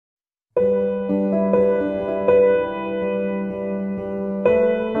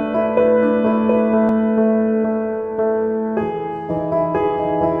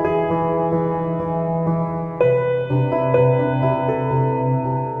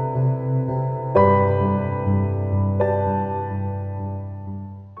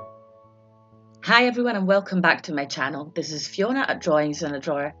Hi everyone and welcome back to my channel. This is Fiona at Drawings in a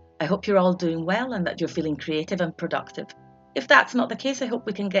Drawer. I hope you're all doing well and that you're feeling creative and productive. If that's not the case, I hope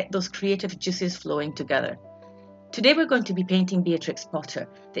we can get those creative juices flowing together. Today we're going to be painting Beatrix Potter,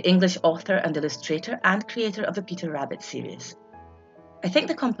 the English author and illustrator and creator of the Peter Rabbit series. I think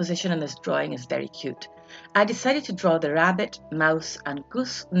the composition in this drawing is very cute. I decided to draw the rabbit, mouse and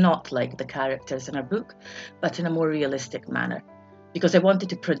goose not like the characters in our book, but in a more realistic manner, because I wanted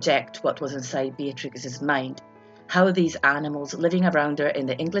to project what was inside Beatrix's mind, how these animals living around her in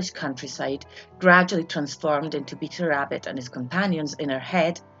the English countryside gradually transformed into Peter Rabbit and his companions in her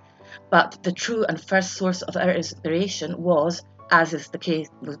head, but the true and first source of her inspiration was, as is the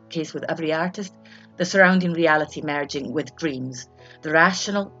case with every artist, the surrounding reality merging with dreams, the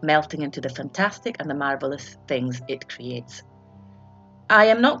rational melting into the fantastic and the marvellous things it creates. I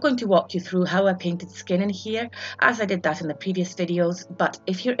am not going to walk you through how I painted skin in here, as I did that in the previous videos, but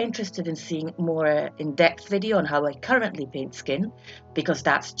if you're interested in seeing more in-depth video on how I currently paint skin, because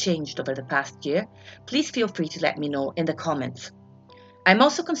that's changed over the past year, please feel free to let me know in the comments. I'm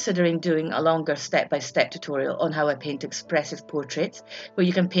also considering doing a longer step-by-step tutorial on how I paint expressive portraits, where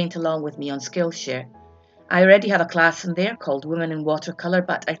you can paint along with me on Skillshare. I already have a class in there called Women in Watercolour,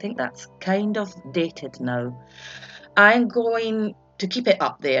 but I think that's kind of dated now. I'm going to keep it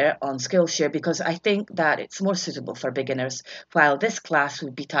up there on Skillshare because I think that it's more suitable for beginners, while this class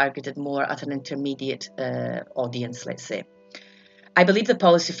would be targeted more at an intermediate audience, let's say. I believe the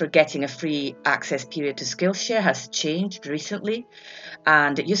policy for getting a free access period to Skillshare has changed recently,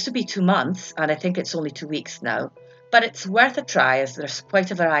 and it used to be 2 months, and I think it's only 2 weeks now. But it's worth a try as there's quite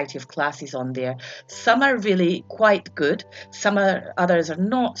a variety of classes on there. Some are really quite good, others are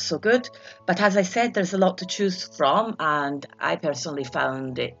not so good, but as I said, there's a lot to choose from, and I personally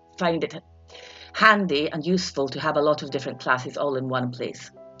find it handy and useful to have a lot of different classes all in one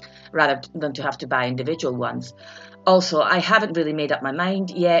place, rather than to have to buy individual ones. Also, I haven't really made up my mind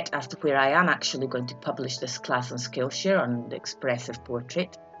yet as to where I am actually going to publish this class on Skillshare on the expressive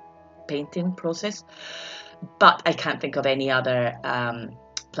portrait painting process, but I can't think of any other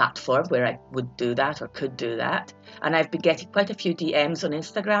platform where I would do that or could do that. And I've been getting quite a few DMs on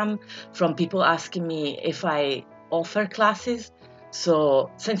Instagram from people asking me if I offer classes. So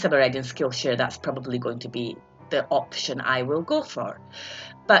since I'm already in Skillshare, that's probably going to be the option I will go for.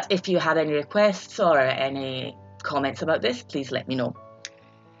 But if you have any requests or any comments about this, please let me know.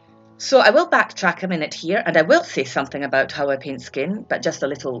 So I will backtrack a minute here and I will say something about how I paint skin, but just a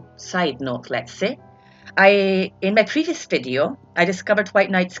little side note, let's say. In my previous video, I discovered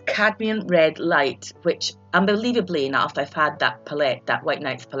White Nights Cadmium Red Light, which unbelievably enough, I've had that palette, that White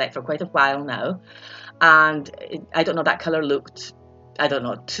Nights palette for quite a while now. And I don't know, that colour looked, I don't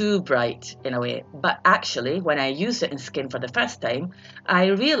know, too bright in a way. But actually, when I used it in skin for the first time, I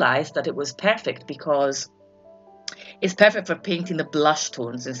realised that it was perfect because it's perfect for painting the blush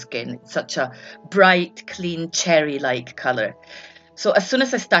tones in skin. It's such a bright, clean, cherry-like colour. So as soon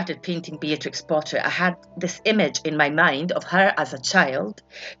as I started painting Beatrix Potter, I had this image in my mind of her as a child,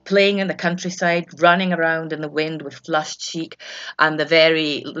 playing in the countryside, running around in the wind with flushed cheek and the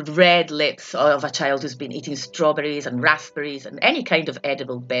very red lips of a child who's been eating strawberries and raspberries and any kind of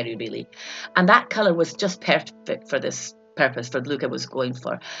edible berry, really. And that colour was just perfect for this purpose, for the look I was going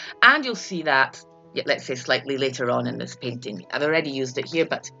for. And you'll see that, let's say, slightly later on in this painting. I've already used it here,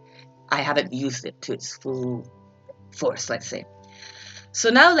 but I haven't used it to its full force, let's say. So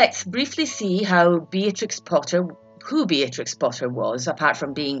now let's briefly see who Beatrix Potter was, apart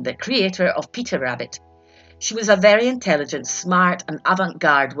from being the creator of Peter Rabbit. She was a very intelligent, smart and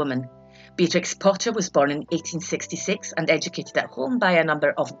avant-garde woman. Beatrix Potter was born in 1866 and educated at home by a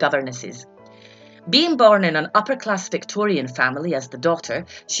number of governesses. Being born in an upper-class Victorian family as the daughter,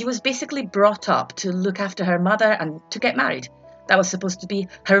 she was basically brought up to look after her mother and to get married. That was supposed to be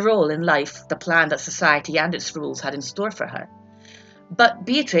her role in life, the plan that society and its rules had in store for her. But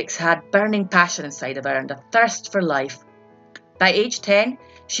Beatrix had burning passion inside of her and a thirst for life. By age 10,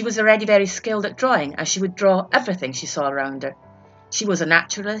 she was already very skilled at drawing, and she would draw everything she saw around her. She was a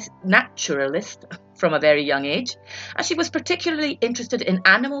naturalist from a very young age, and she was particularly interested in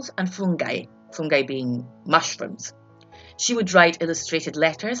animals and fungi being mushrooms. She would write illustrated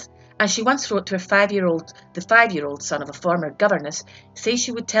letters, and she once wrote to the 5-year-old son of a former governess, saying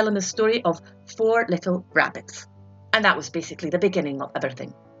she would tell him the story of 4 little rabbits. And that was basically the beginning of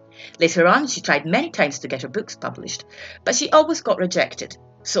everything. Later on, she tried many times to get her books published, but she always got rejected.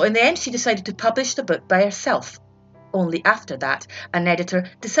 So in the end, she decided to publish the book by herself. Only after that, an editor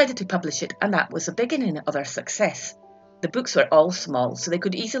decided to publish it, and that was the beginning of her success. The books were all small, so they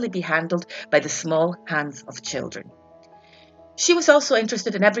could easily be handled by the small hands of children. She was also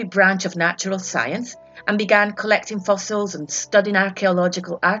interested in every branch of natural science and began collecting fossils and studying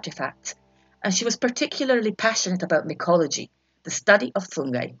archaeological artifacts. And she was particularly passionate about mycology, the study of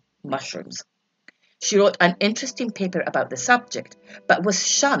fungi, mushrooms. She wrote an interesting paper about the subject, but was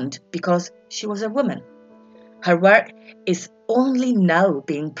shunned because she was a woman. Her work is only now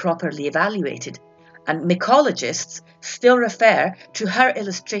being properly evaluated, and mycologists still refer to her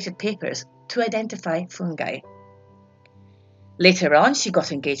illustrated papers to identify fungi. Later on, she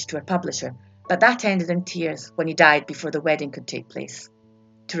got engaged to her publisher, but that ended in tears when he died before the wedding could take place.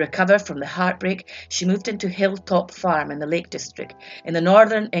 To recover from the heartbreak, she moved into Hilltop Farm in the Lake District in the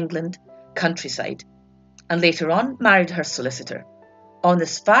northern England countryside, and later on married her solicitor. On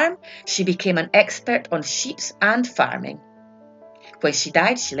this farm, she became an expert on sheep and farming. When she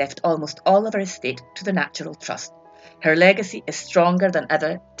died, she left almost all of her estate to the Natural Trust. Her legacy is stronger than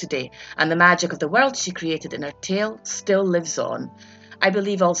ever today, and the magic of the world she created in her tale still lives on. I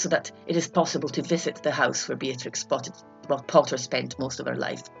believe also that it is possible to visit the house where Beatrix Potter spent most of her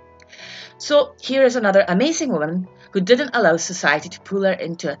life. So here is another amazing woman who didn't allow society to pull her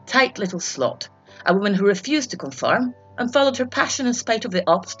into a tight little slot, a woman who refused to conform and followed her passion in spite of the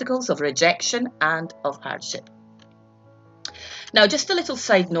obstacles of rejection and of hardship. Now, just a little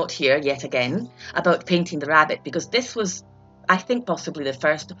side note here, yet again, about painting the rabbit, because this was, I think, possibly the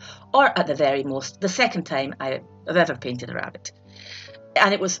first, or at the very most, the second time I have ever painted a rabbit.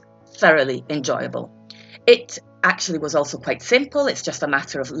 And it was thoroughly enjoyable. It actually was also quite simple. It's just a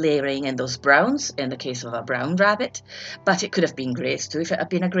matter of layering in those browns, in the case of a brown rabbit, but it could have been greys too if it had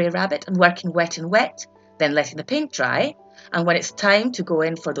been a grey rabbit, and working wet and wet, then letting the paint dry. And when it's time to go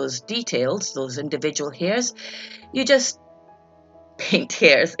in for those details, those individual hairs, you just paint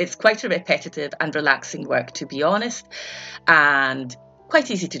hairs. It's quite a repetitive and relaxing work, to be honest, and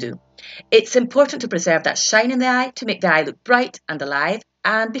quite easy to do. It's important to preserve that shine in the eye to make the eye look bright and alive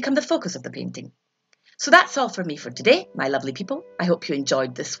and become the focus of the painting. So that's all for me for today, my lovely people. I hope you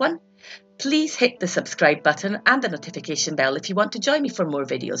enjoyed this one. Please hit the subscribe button and the notification bell if you want to join me for more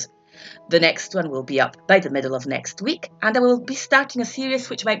videos. The next one will be up by the middle of next week, and I will be starting a series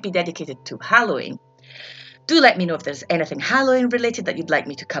which might be dedicated to Halloween. Do let me know if there's anything Halloween related that you'd like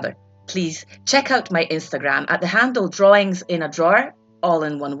me to cover. Please check out my Instagram at the handle Drawings in a Drawer, all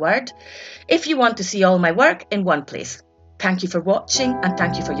in one word, if you want to see all my work in one place. Thank you for watching and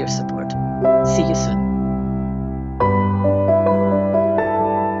thank you for your support. See you soon.